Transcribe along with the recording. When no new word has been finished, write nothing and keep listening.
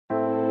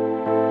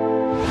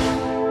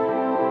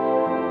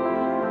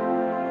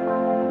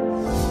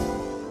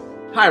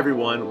Hi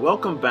everyone,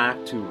 welcome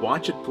back to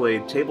Watch It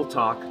Played Table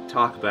Talk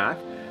Talkback.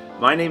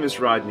 My name is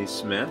Rodney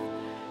Smith,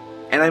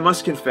 and I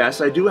must confess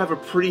I do have a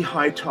pretty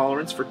high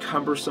tolerance for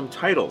cumbersome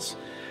titles.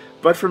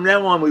 But from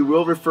now on we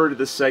will refer to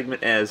this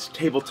segment as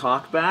Table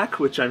Talkback,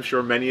 which I'm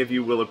sure many of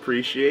you will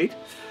appreciate.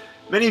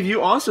 Many of you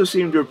also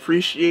seem to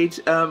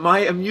appreciate my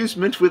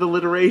amusement with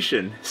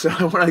alliteration, so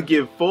I want to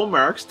give full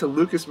marks to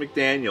Lucas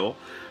McDaniel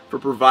for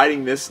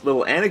providing this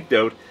little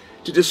anecdote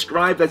to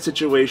describe that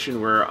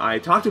situation where I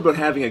talked about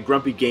having a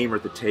grumpy gamer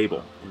at the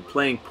table and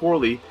playing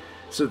poorly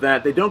so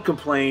that they don't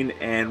complain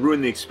and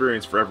ruin the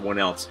experience for everyone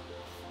else.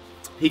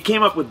 He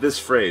came up with this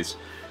phrase: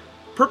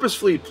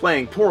 purposefully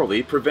playing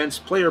poorly prevents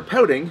player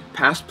pouting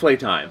past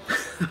playtime.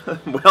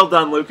 Well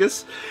done,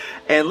 Lucas.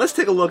 And let's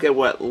take a look at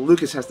what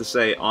Lucas has to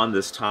say on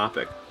this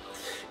topic.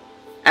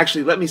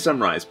 Actually, let me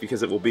summarize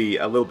because it will be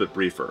a little bit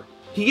briefer.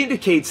 He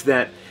indicates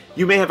that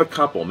you may have a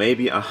couple,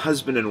 maybe a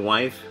husband and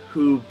wife,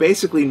 who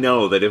basically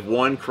know that if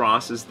one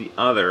crosses the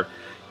other,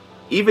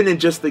 even in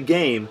just the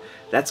game,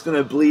 that's going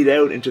to bleed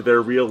out into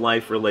their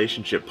real-life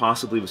relationship,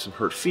 possibly with some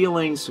hurt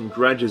feelings, some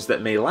grudges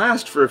that may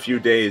last for a few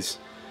days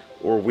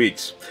or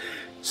weeks.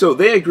 So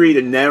they agree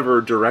to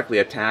never directly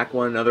attack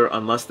one another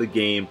unless the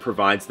game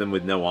provides them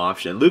with no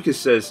option. Lucas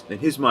says, in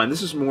his mind,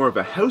 this is more of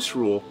a house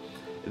rule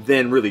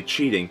than really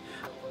cheating.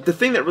 The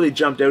thing that really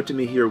jumped out to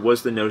me here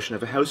was the notion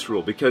of a house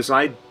rule, because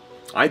I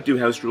do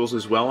house rules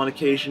as well on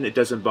occasion. It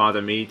doesn't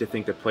bother me to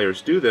think that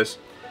players do this.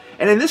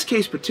 And in this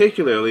case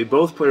particularly,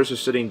 both players are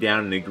sitting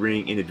down and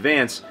agreeing in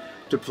advance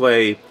to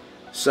play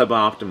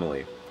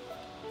suboptimally.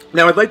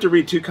 Now I'd like to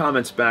read two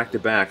comments back to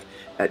back.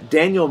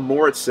 Daniel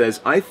Moritz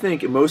says, I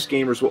think most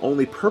gamers will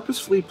only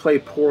purposefully play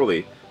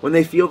poorly when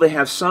they feel they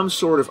have some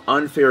sort of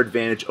unfair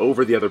advantage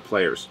over the other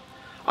players.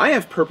 I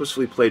have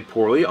purposefully played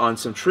poorly on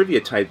some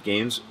trivia type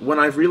games when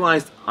I've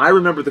realized I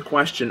remember the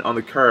question on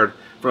the card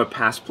from a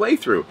past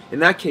playthrough. In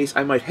that case,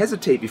 I might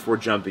hesitate before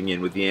jumping in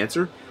with the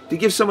answer to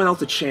give someone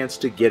else a chance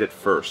to get it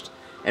first.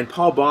 And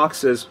Paul Bach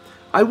says,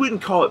 I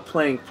wouldn't call it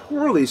playing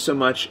poorly so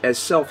much as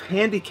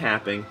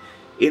self-handicapping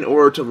in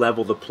order to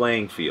level the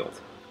playing field.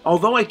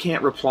 Although I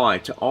can't reply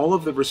to all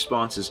of the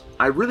responses,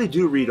 I really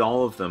do read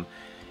all of them.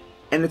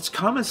 And it's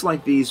comments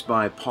like these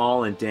by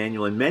Paul and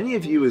Daniel, and many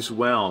of you as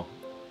well,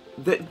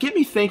 that get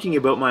me thinking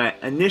about my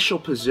initial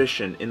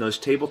position in those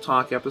Table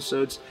Talk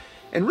episodes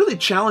and really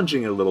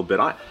challenging it a little bit.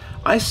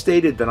 I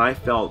stated that I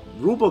felt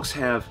rulebooks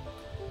have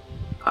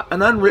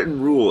an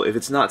unwritten rule, if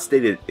it's not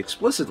stated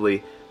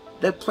explicitly,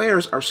 that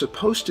players are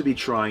supposed to be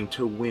trying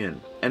to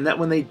win. And that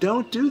when they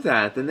don't do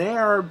that, then they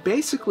are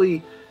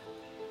basically,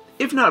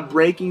 if not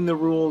breaking the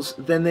rules,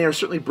 then they are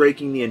certainly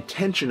breaking the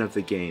intention of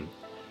the game.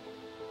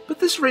 But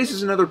this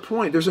raises another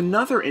point. There's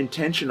another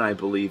intention, I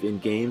believe, in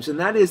games, and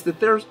that is that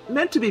they're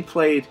meant to be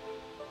played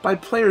by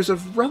players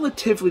of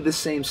relatively the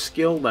same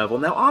skill level.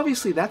 Now,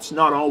 obviously, that's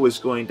not always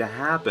going to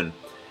happen.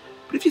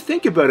 But if you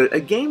think about it,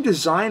 a game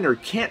designer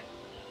can't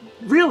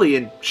really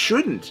and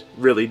shouldn't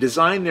really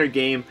design their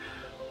game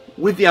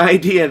with the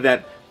idea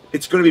that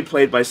it's going to be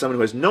played by someone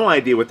who has no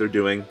idea what they're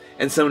doing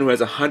and someone who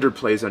has 100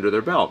 plays under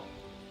their belt.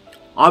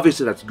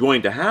 Obviously, that's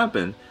going to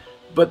happen,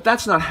 but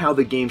that's not how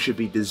the game should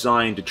be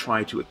designed to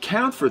try to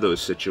account for those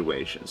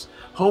situations.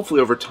 Hopefully,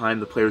 over time,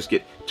 the players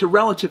get to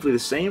relatively the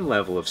same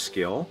level of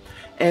skill,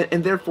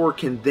 and therefore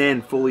can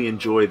then fully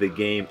enjoy the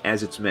game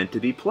as it's meant to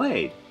be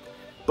played.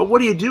 But what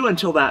do you do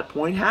until that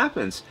point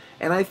happens?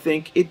 And I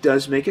think it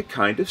does make a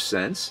kind of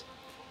sense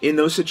in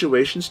those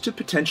situations to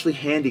potentially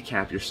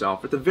handicap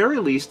yourself. At the very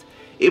least,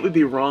 it would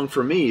be wrong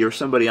for me or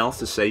somebody else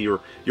to say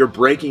you're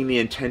breaking the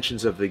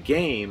intentions of the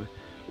game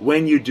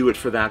when you do it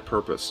for that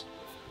purpose.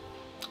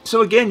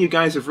 So again, you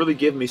guys have really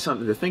given me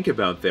something to think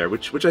about there,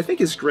 which I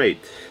think is great.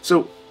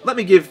 So let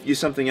me give you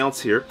something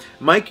else here.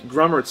 Mike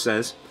Grummert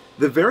says,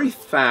 the very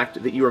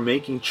fact that you are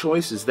making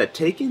choices that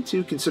take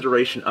into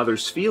consideration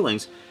others'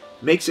 feelings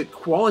makes it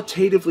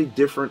qualitatively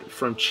different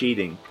from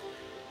cheating.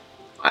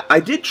 I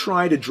did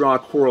try to draw a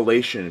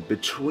correlation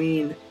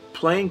between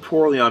playing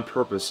poorly on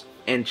purpose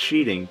and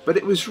cheating, but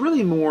it was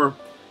really more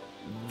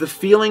the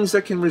feelings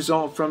that can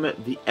result from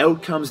it, the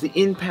outcomes, the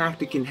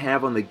impact it can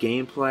have on the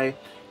gameplay,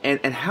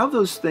 and how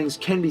those things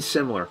can be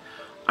similar.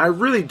 I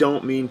really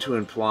don't mean to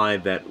imply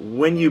that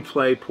when you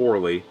play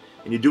poorly,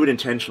 and you do it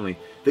intentionally,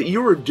 that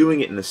you are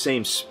doing it in the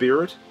same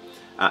spirit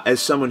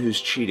as someone who's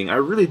cheating. I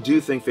really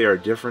do think they are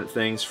different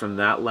things from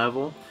that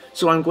level.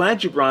 So I'm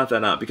glad you brought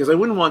that up, because I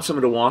wouldn't want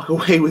someone to walk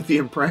away with the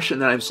impression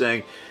that I'm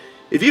saying,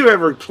 if you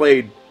ever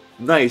played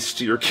nice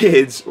to your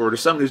kids or to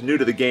someone who's new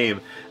to the game,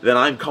 then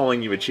I'm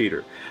calling you a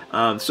cheater.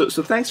 So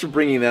thanks for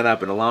bringing that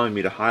up and allowing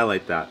me to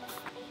highlight that.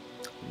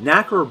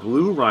 Knacker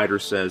Blue Rider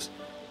says,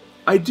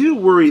 I do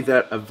worry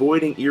that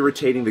avoiding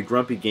irritating the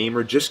grumpy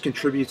gamer just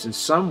contributes in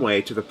some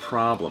way to the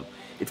problem.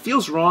 It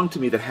feels wrong to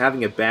me that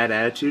having a bad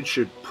attitude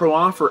should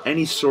offer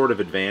any sort of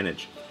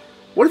advantage.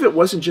 What if it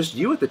wasn't just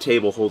you at the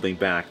table holding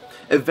back?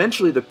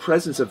 Eventually the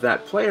presence of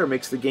that player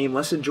makes the game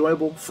less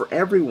enjoyable for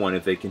everyone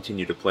if they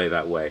continue to play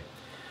that way.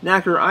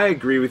 Knacker, I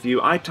agree with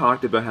you. I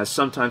talked about how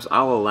sometimes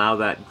I'll allow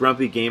that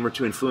grumpy gamer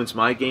to influence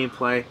my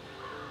gameplay,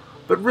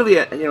 But really,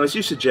 as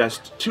you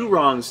suggest, two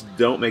wrongs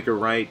don't make a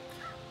right.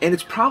 And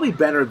it's probably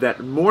better that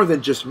more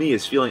than just me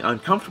is feeling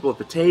uncomfortable at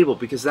the table,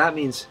 because that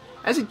means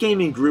as a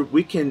gaming group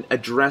we can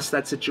address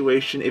that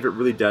situation if it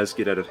really does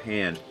get out of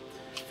hand.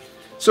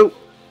 So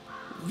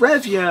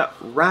Revya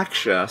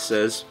Raksha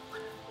says,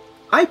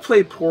 I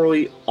play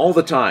poorly all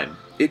the time.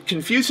 It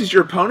confuses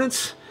your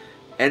opponents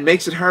and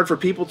makes it hard for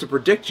people to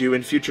predict you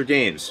in future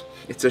games.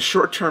 It's a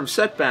short-term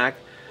setback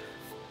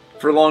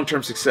for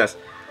long-term success.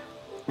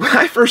 When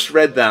I first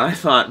read that, I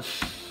thought,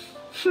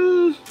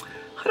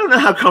 I don't know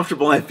how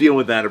comfortable I feel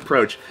with that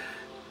approach.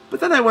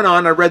 But then I went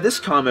on, I read this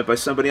comment by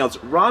somebody else.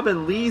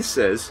 Robin Lee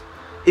says,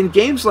 in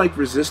games like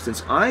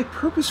Resistance, I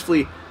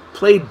purposefully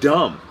played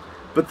dumb,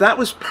 but that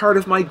was part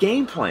of my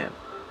game plan,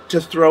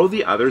 to throw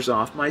the others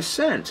off my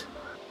scent.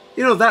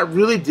 That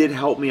really did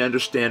help me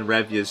understand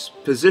Revya's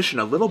position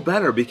a little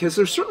better, because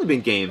there's certainly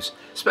been games,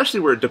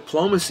 especially where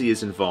diplomacy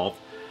is involved,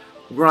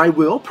 where I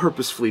will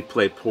purposefully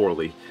play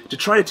poorly to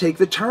try to take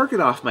the target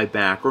off my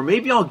back, or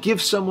maybe I'll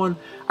give someone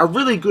a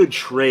really good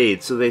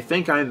trade so they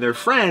think I'm their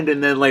friend,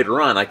 and then later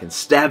on I can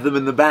stab them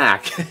in the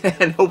back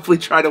and hopefully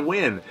try to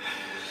win.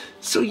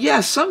 So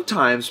yeah,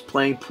 sometimes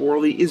playing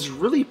poorly is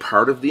really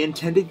part of the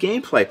intended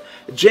gameplay.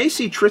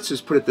 J.C. Tritz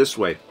has put it this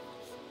way: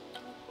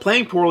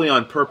 playing poorly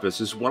on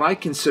purpose is what I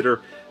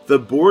consider the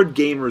board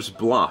gamer's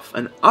bluff,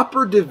 an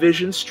upper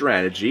division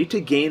strategy to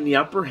gain the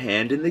upper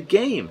hand in the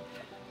game.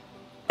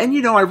 And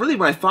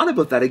when I thought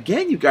about that,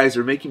 again, you guys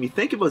are making me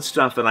think about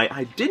stuff that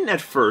I didn't at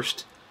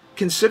first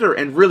consider,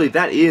 and really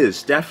that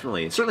is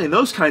definitely, certainly in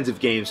those kinds of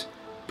games,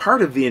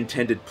 part of the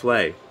intended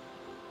play.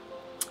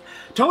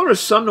 Tolerus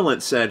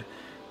Somnolent said,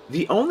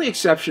 the only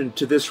exception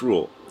to this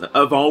rule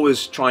of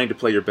always trying to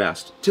play your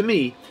best, to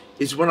me,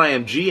 is when I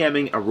am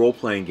GMing a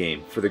role-playing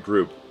game for the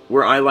group,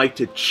 where I like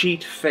to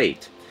cheat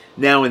fate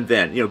now and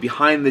then,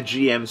 behind the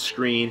GM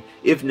screen,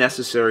 if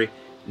necessary,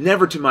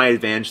 never to my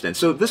advantage then.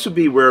 So this would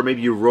be where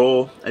maybe you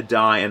roll a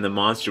die and the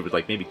monster would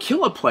maybe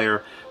kill a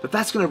player, but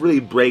that's going to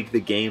really break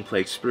the gameplay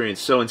experience.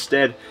 So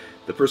instead,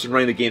 the person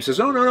running the game says,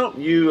 oh, no,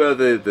 you,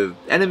 the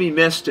enemy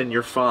missed and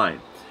you're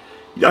fine.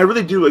 I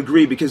really do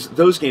agree, because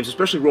those games,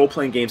 especially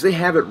role-playing games, they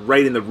have it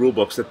right in the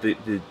rulebooks that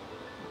the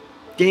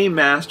game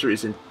master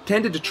is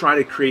intended to try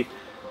to create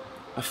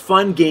a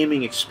fun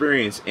gaming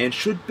experience and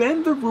should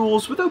bend the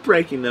rules without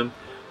breaking them,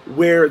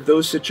 where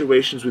those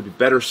situations would be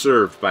better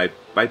served by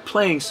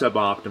playing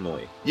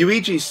suboptimally.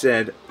 Yuichi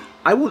said,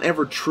 I won't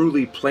ever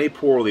truly play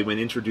poorly when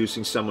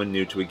introducing someone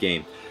new to a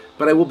game,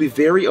 but I will be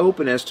very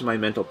open as to my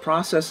mental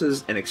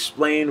processes and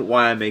explain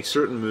why I make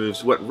certain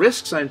moves, what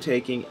risks I'm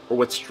taking, or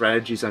what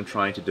strategies I'm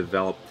trying to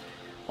develop.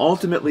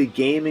 Ultimately,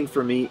 gaming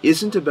for me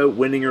isn't about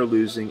winning or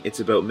losing, it's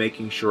about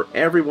making sure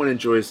everyone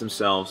enjoys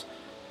themselves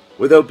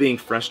without being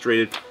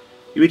frustrated.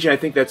 Yuichi, I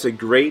think that's a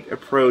great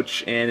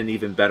approach and an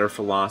even better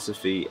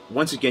philosophy.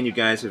 Once again, you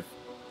guys have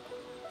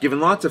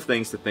given lots of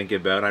things to think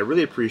about. I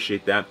really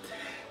appreciate that.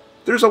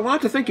 There's a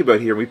lot to think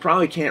about here. We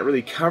probably can't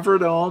really cover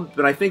it all,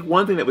 but I think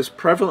one thing that was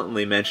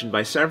prevalently mentioned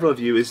by several of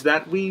you is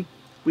that we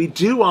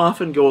do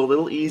often go a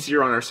little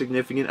easier on our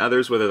significant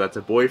others, whether that's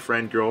a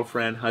boyfriend,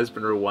 girlfriend,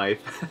 husband, or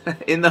wife,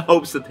 in the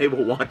hopes that they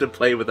will want to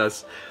play with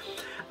us.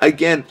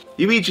 Again,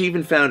 Yuichi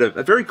even found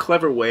a very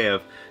clever way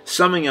of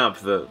summing up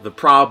the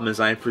problem as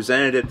I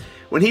presented it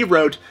when he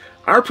wrote,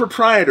 our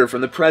proprietor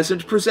from the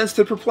present presents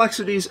the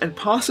perplexities and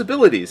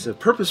possibilities of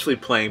purposefully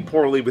playing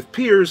poorly with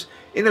peers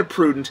in a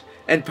prudent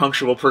and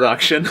punctual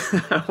production.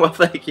 Well,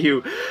 thank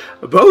you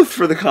both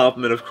for the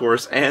compliment, of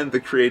course, and the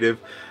creative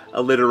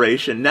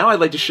alliteration. Now I'd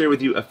like to share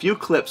with you a few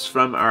clips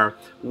from our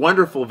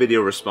wonderful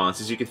video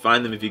responses. You can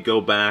find them if you go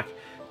back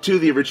to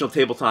the original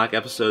Table Talk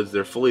episodes.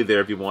 They're fully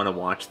there if you want to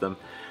watch them.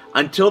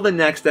 Until the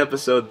next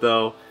episode,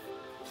 though,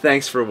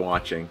 thanks for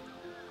watching.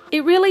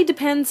 It really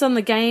depends on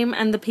the game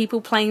and the people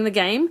playing the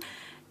game.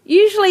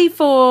 Usually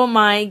for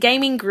my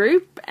gaming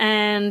group,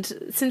 and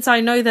since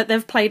I know that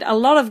they've played a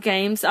lot of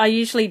games, I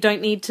usually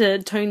don't need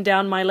to tone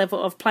down my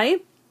level of play.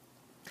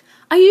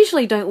 I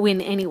usually don't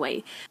win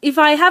anyway. If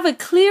I have a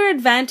clear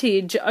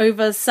advantage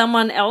over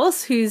someone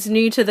else who's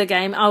new to the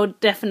game, I would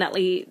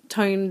definitely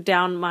tone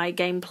down my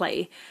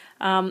gameplay.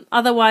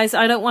 Otherwise,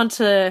 I don't want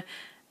to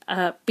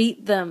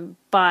beat them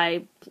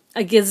by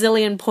a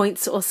gazillion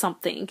points or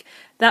something.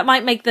 That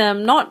might make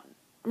them not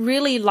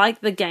really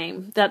like the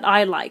game that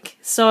I like.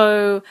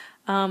 So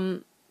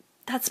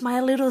that's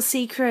my little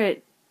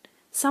secret.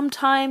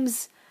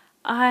 Sometimes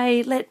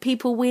I let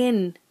people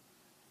win,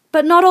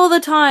 but not all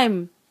the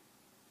time.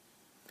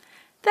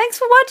 Thanks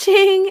for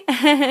watching,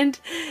 and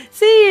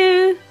see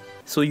you!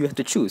 So you have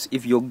to choose.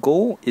 If your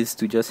goal is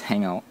to just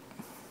hang out,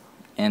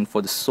 and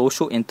for the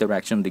social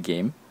interaction of the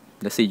game,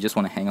 let's say you just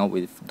want to hang out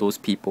with those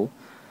people,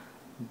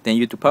 then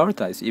you have to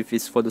prioritize. If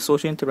it's for the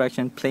social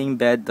interaction, playing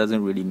bad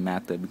doesn't really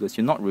matter because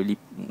you're not really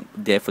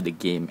there for the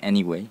game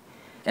anyway.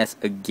 As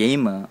a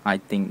gamer, I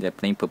think that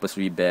playing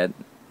purposely bad,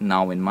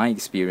 now in my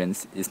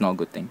experience, is not a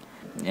good thing.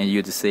 And you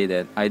have to say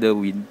that either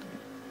we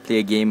play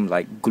a game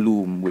like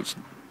Gloom, which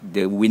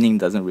the winning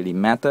doesn't really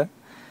matter,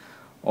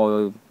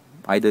 or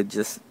either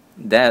just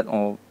that,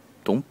 or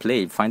don't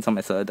play. Find some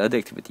other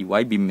activity.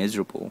 Why be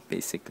miserable,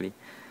 basically?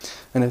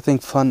 And I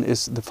think fun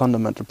is the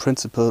fundamental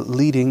principle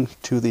leading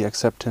to the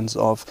acceptance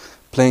of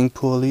playing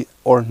poorly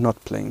or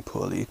not playing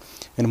poorly.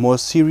 In a more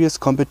serious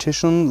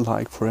competition,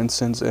 like for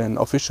instance in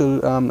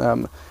official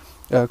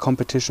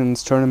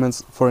competitions,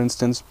 tournaments for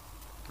instance,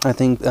 I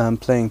think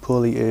playing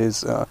poorly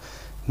is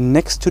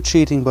next to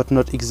cheating, but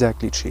not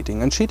exactly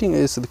cheating. And cheating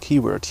is the key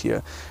word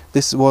here.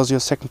 This was your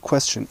second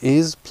question.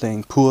 Is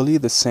playing poorly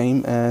the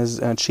same as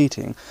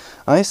cheating?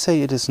 I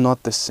say it is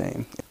not the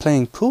same.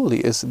 Playing poorly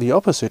is the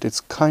opposite.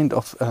 It's kind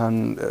of,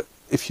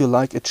 if you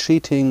like, a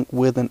cheating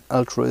with an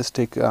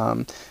altruistic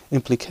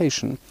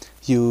implication.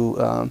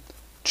 You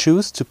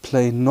choose to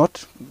play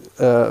not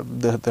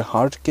the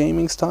hard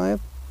gaming style,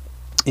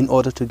 in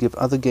order to give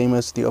other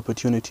gamers the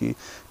opportunity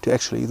to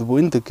actually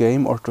win the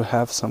game or to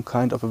have some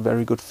kind of a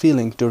very good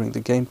feeling during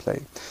the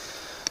gameplay.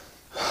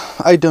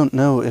 I don't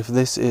know if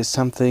this is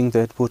something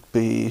that would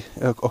be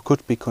or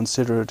could be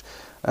considered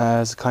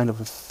as kind of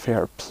a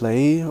fair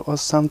play or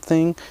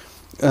something,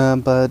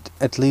 but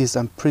at least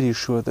I'm pretty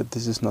sure that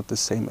this is not the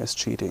same as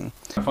cheating.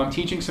 If I'm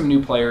teaching some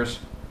new players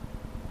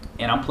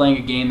and I'm playing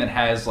a game that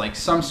has like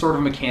some sort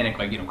of mechanic,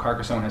 like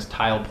Carcassonne has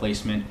tile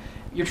placement,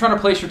 you're trying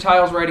to place your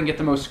tiles right and get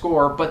the most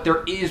score, but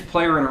there is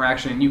player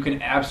interaction and you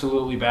can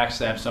absolutely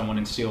backstab someone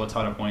and steal a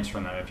ton of points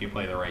from them if you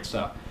play the right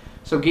stuff.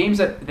 So games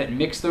that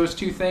mix those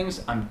two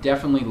things, I'm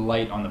definitely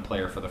light on the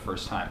player for the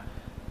first time.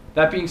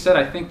 That being said,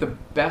 I think the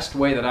best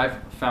way that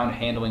I've found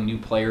handling new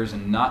players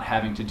and not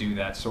having to do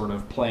that sort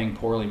of playing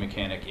poorly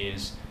mechanic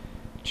is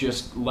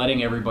just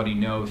letting everybody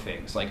know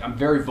things. Like, I'm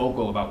very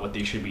vocal about what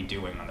they should be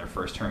doing on their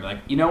first turn. Like,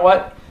 you know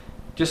what?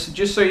 Just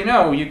so you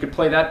know, you could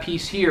play that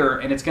piece here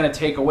and it's going to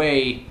take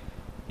away...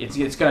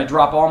 It's going to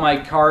drop all my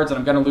cards and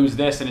I'm going to lose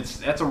this, and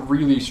that's a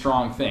really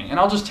strong thing. And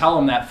I'll just tell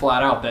them that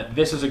flat out, that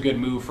this is a good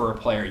move for a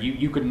player.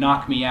 You could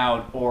knock me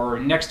out, or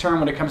next turn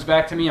when it comes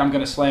back to me, I'm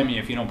going to slam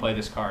you if you don't play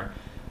this card.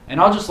 And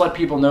I'll just let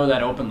people know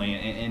that openly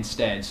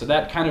instead. So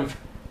that kind of,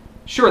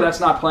 sure, that's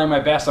not playing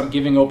my best. I'm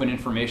giving open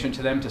information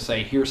to them to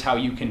say, here's how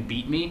you can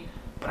beat me.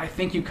 But I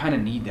think you kind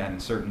of need that in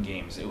certain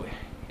games,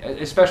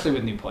 especially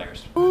with new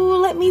players. Ooh,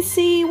 let me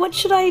see. What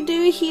should I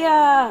do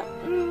here?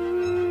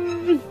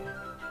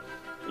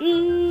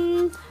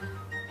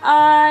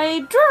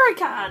 I draw a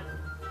card.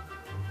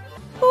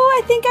 Oh,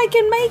 I think I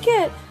can make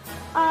it.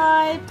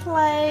 I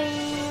play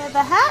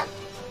the hat.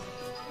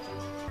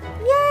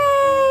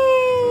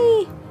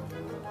 Yay!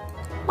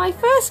 My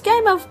first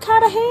game of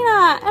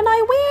Cartagena, and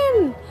I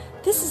win!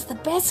 This is the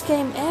best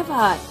game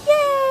ever.